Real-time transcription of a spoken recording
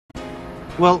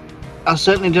Well, I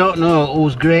certainly don't know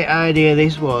whose great idea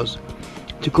this was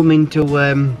to come into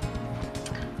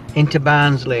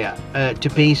Barnsley to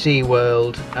PC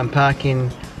World and park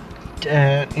in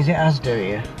is it Asda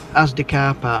here? Asda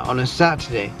car park on a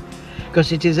Saturday,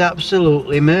 because it is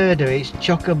absolutely murder. It's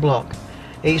chock-a-block.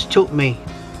 It's took me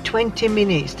 20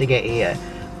 minutes to get here,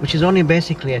 which is only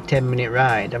basically a 10-minute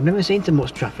ride. I've never seen so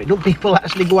much traffic. Don't people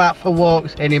actually go out for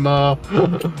walks anymore?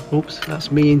 Oops,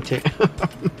 that's me, isn't it?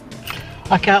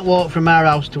 I can't walk from our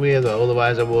house to here though,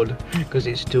 otherwise I would, because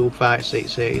it's too far.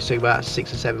 It's about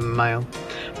 6 or 7 miles.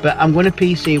 But I'm going to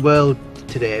PC World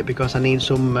today because I need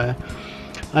some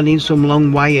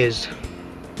long wires,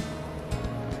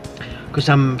 because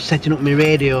I'm setting up my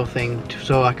radio thing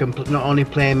so I can not only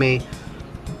play me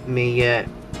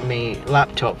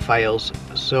laptop files,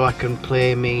 so I can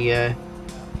play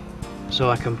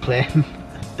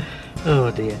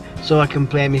oh dear, so I can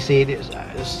play me CDs.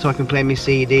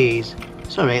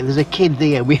 Sorry, there's a kid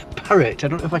there with a parrot. I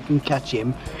don't know if I can catch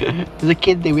him. There's a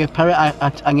kid there with a parrot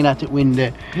hanging out at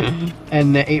window,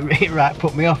 and it right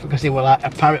put me off, because it was like a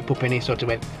parrot pup, and he sort of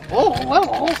went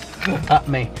oh at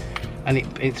me, and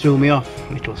it threw me off,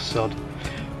 little sod.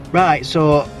 Right,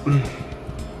 so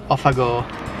off I go.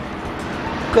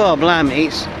 God blimey,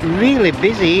 it's really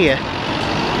busy here.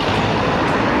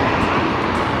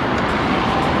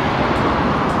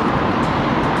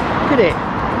 Look at it.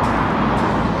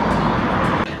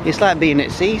 It's like being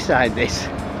at seaside, this.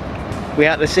 We're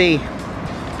at the sea.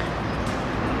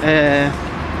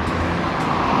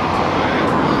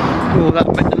 Oh,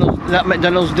 that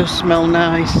McDonald's does smell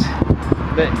nice,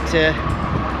 but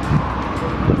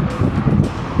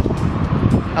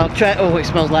I'll try. Oh, it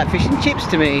smells like fish and chips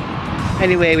to me.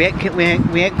 Anyway, we ain't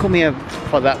come here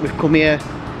for that. We've come here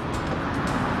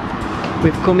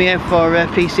for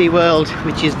PC World,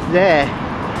 which is there.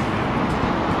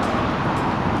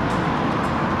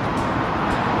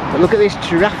 But look at this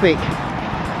traffic.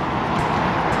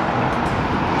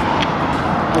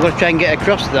 I'm going to try and get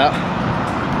across that.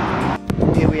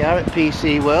 Here we are at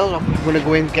PC World. I'm going to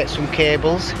go in and get some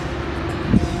cables.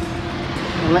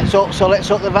 And let's hope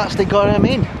they've actually got them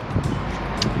in.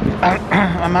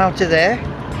 I'm out of there.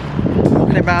 I'm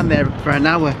walking around there for an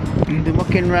hour. I've been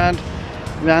walking around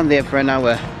there for an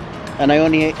hour, and I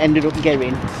only ended up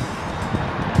getting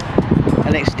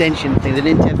an extension thing. They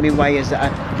didn't have me wires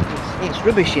that it's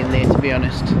rubbish in there, to be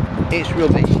honest. It's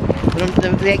rubbish.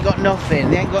 They ain't got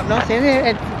nothing. They ain't got nothing.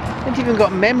 They ain't even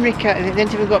got memory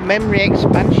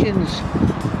expansions.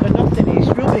 Or nothing.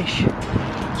 It's rubbish.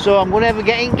 So I'm going to have a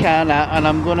get in car now, and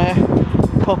I'm going to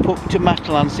pop up to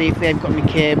maplins, see if they've got any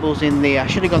cables in there. I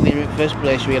should have gone there in the first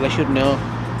place, really. I should know.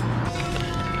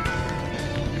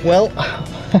 Well,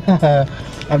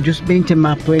 I've just been to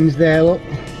maplins there, look,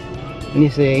 and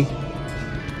you see,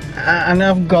 and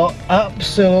I've got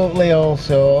absolutely all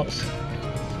sorts.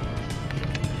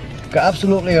 I've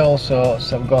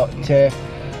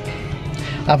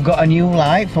got a new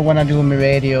light for when I do my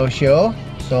radio show,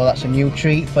 so that's a new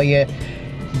treat for your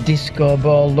disco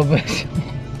ball lovers.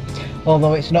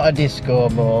 Although it's not a disco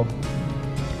ball.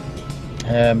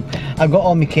 I've got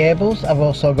all my cables. I've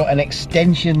also got an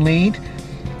extension lead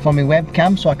for my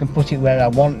webcam, so I can put it where I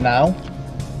want now.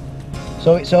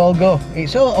 So it's all go.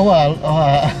 It's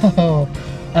all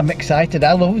I'm excited.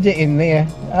 I loved it in there.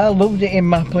 I loved it in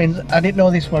maplins. I didn't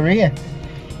know this were here.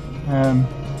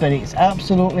 But it's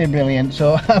absolutely brilliant.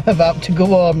 So I'm about to go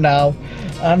home now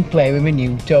and play with my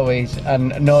new toys,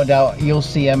 and no doubt you'll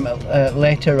see them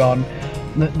later on,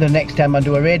 the next time I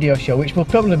do a radio show, which will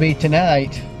probably be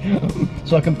tonight.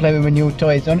 So I can play with my new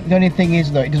toys. The only thing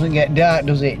is though, it doesn't get dark,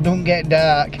 does it? It don't get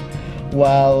dark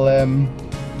while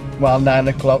 9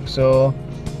 o'clock, so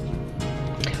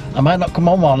I might not come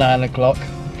on while 9 o'clock.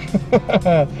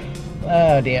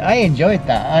 Oh dear, I enjoyed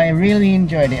that. I really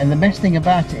enjoyed it, and the best thing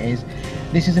about it is,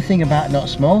 this is the thing about not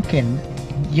smoking.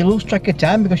 You lose track of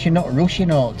time because you're not rushing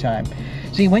all the time.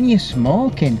 See, when you're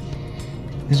smoking,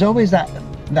 there's always that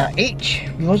itch.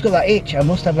 You always got that itch. I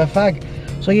must have a fag.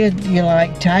 So you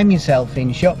like time yourself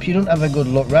in shops. You don't have a good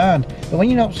look round. But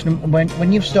when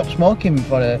when you've stopped smoking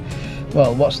for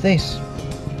well, what's this?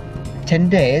 10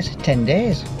 days. 10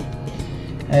 days.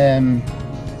 And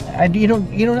you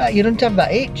don't have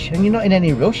that itch, and you're not in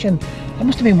any rush. And I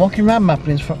must have been walking around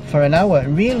maplins for an hour,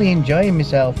 really enjoying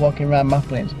myself walking around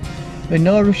maplins, with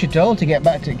no rush at all to get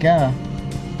back to the car.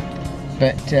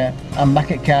 But I'm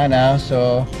back at car now,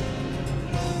 so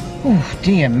oh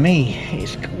dear me,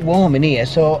 it's warm in here.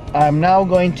 So I'm now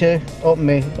going to open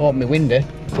my window,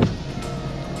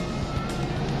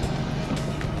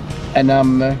 and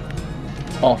I'm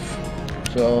off.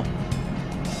 So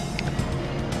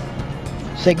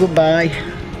say goodbye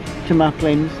to to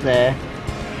maplins there.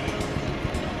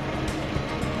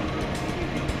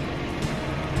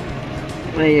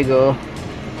 There you go.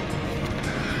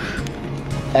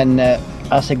 And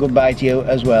I'll say goodbye to you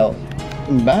as well.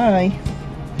 Bye.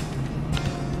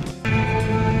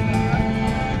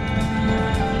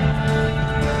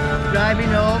 Driving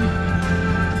home.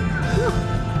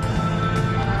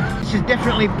 This is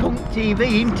definitely punk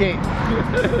TV, isn't it?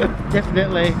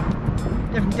 Definitely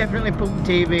punk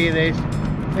TV this.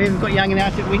 We've even got you hanging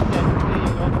out at window. There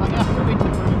you go, hanging out at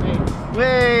window for me.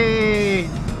 Way!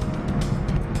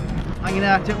 Hanging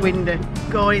out at window.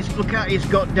 God, look out, it's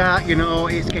got dark, you know,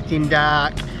 it's getting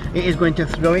dark. It is going to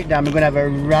throw it down. We're going to have a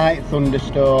right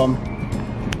thunderstorm.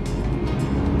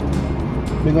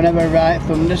 We're going to have a right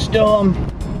thunderstorm.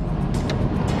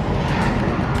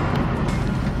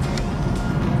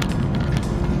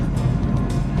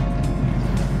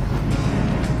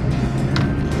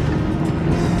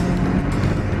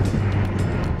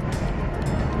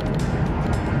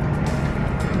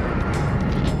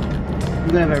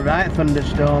 We're going to have a right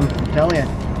thunderstorm, I tell you.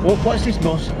 Oh, what's this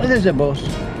bus? Oh, there's a bus.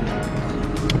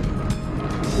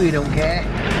 We don't care.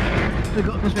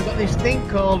 Because we've got this thing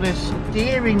called a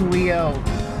steering wheel,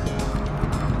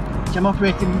 which I'm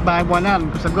operating by one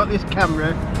hand because I've got this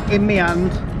camera in my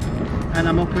hand and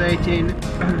I'm operating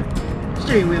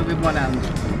steering wheel with one hand.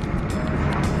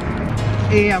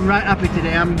 Hey, I'm right happy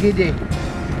today. I'm giddy.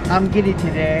 I'm giddy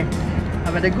today.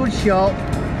 I've had a good shop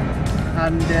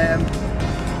and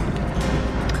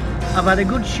I've had a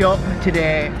good shop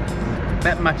today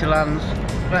at Matalans.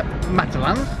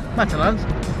 Matalans?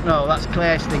 No, that's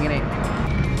Claire's thing, isn't it?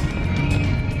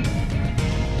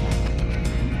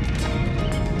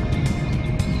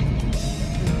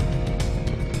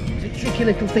 It's a tricky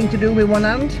little thing to do with one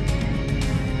hand,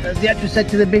 as the actress said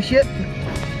to the bishop.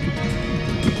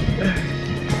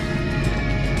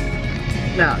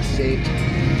 That's it.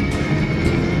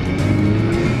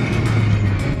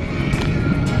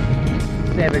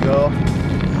 There we go.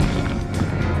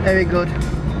 Very good.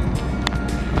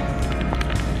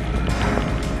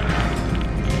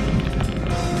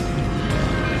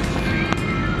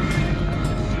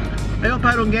 I hope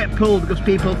I don't get pulled because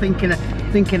people thinking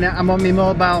that I'm on my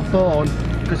mobile phone,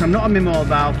 because I'm not on my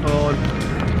mobile phone.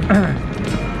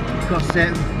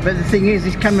 But the thing is,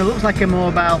 this camera looks like a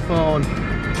mobile phone.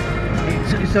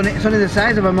 It's only the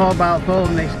size of a mobile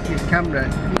phone. This camera.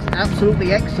 It's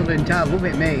absolutely excellent. I love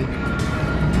it, me.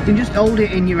 You can just hold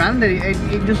it in your hand.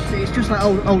 It's just like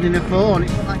holding a phone.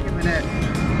 It's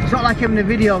not like having a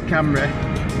video camera.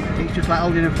 It's just like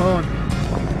holding a phone.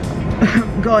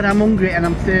 God, I'm hungry and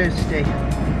I'm thirsty.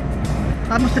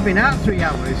 I must have been out 3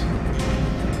 hours.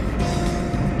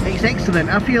 It's excellent.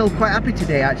 I feel quite happy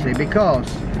today actually because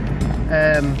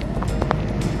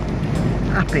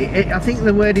happy. I think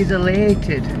the word is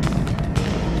elated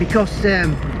because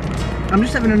I'm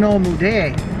just having a normal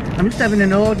day. I'm just having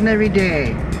an ordinary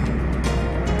day.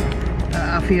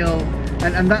 I feel,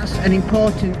 and that's an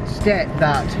important step,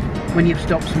 that when you've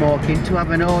stopped smoking, to have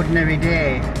an ordinary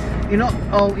day. You're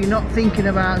not thinking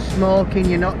about smoking.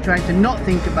 You're not trying to not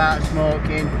think about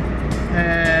smoking.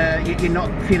 You're not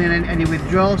feeling any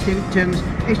withdrawal symptoms.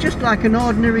 It's just like an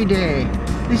ordinary day.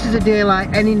 This is a day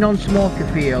like any non-smoker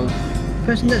feels.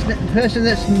 Person that's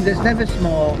never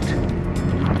smoked.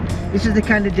 This is the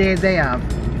kind of day they have.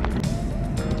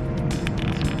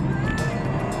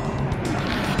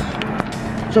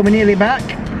 So we're nearly back.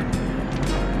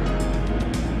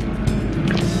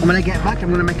 And when I get back, I'm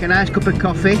going to make a nice cup of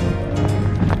coffee,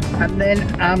 and then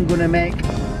I'm going to make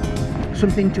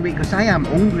something to eat because I am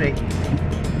hungry.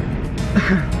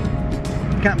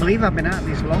 Can't believe I've been out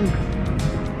this long.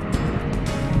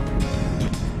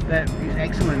 But it's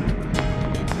excellent.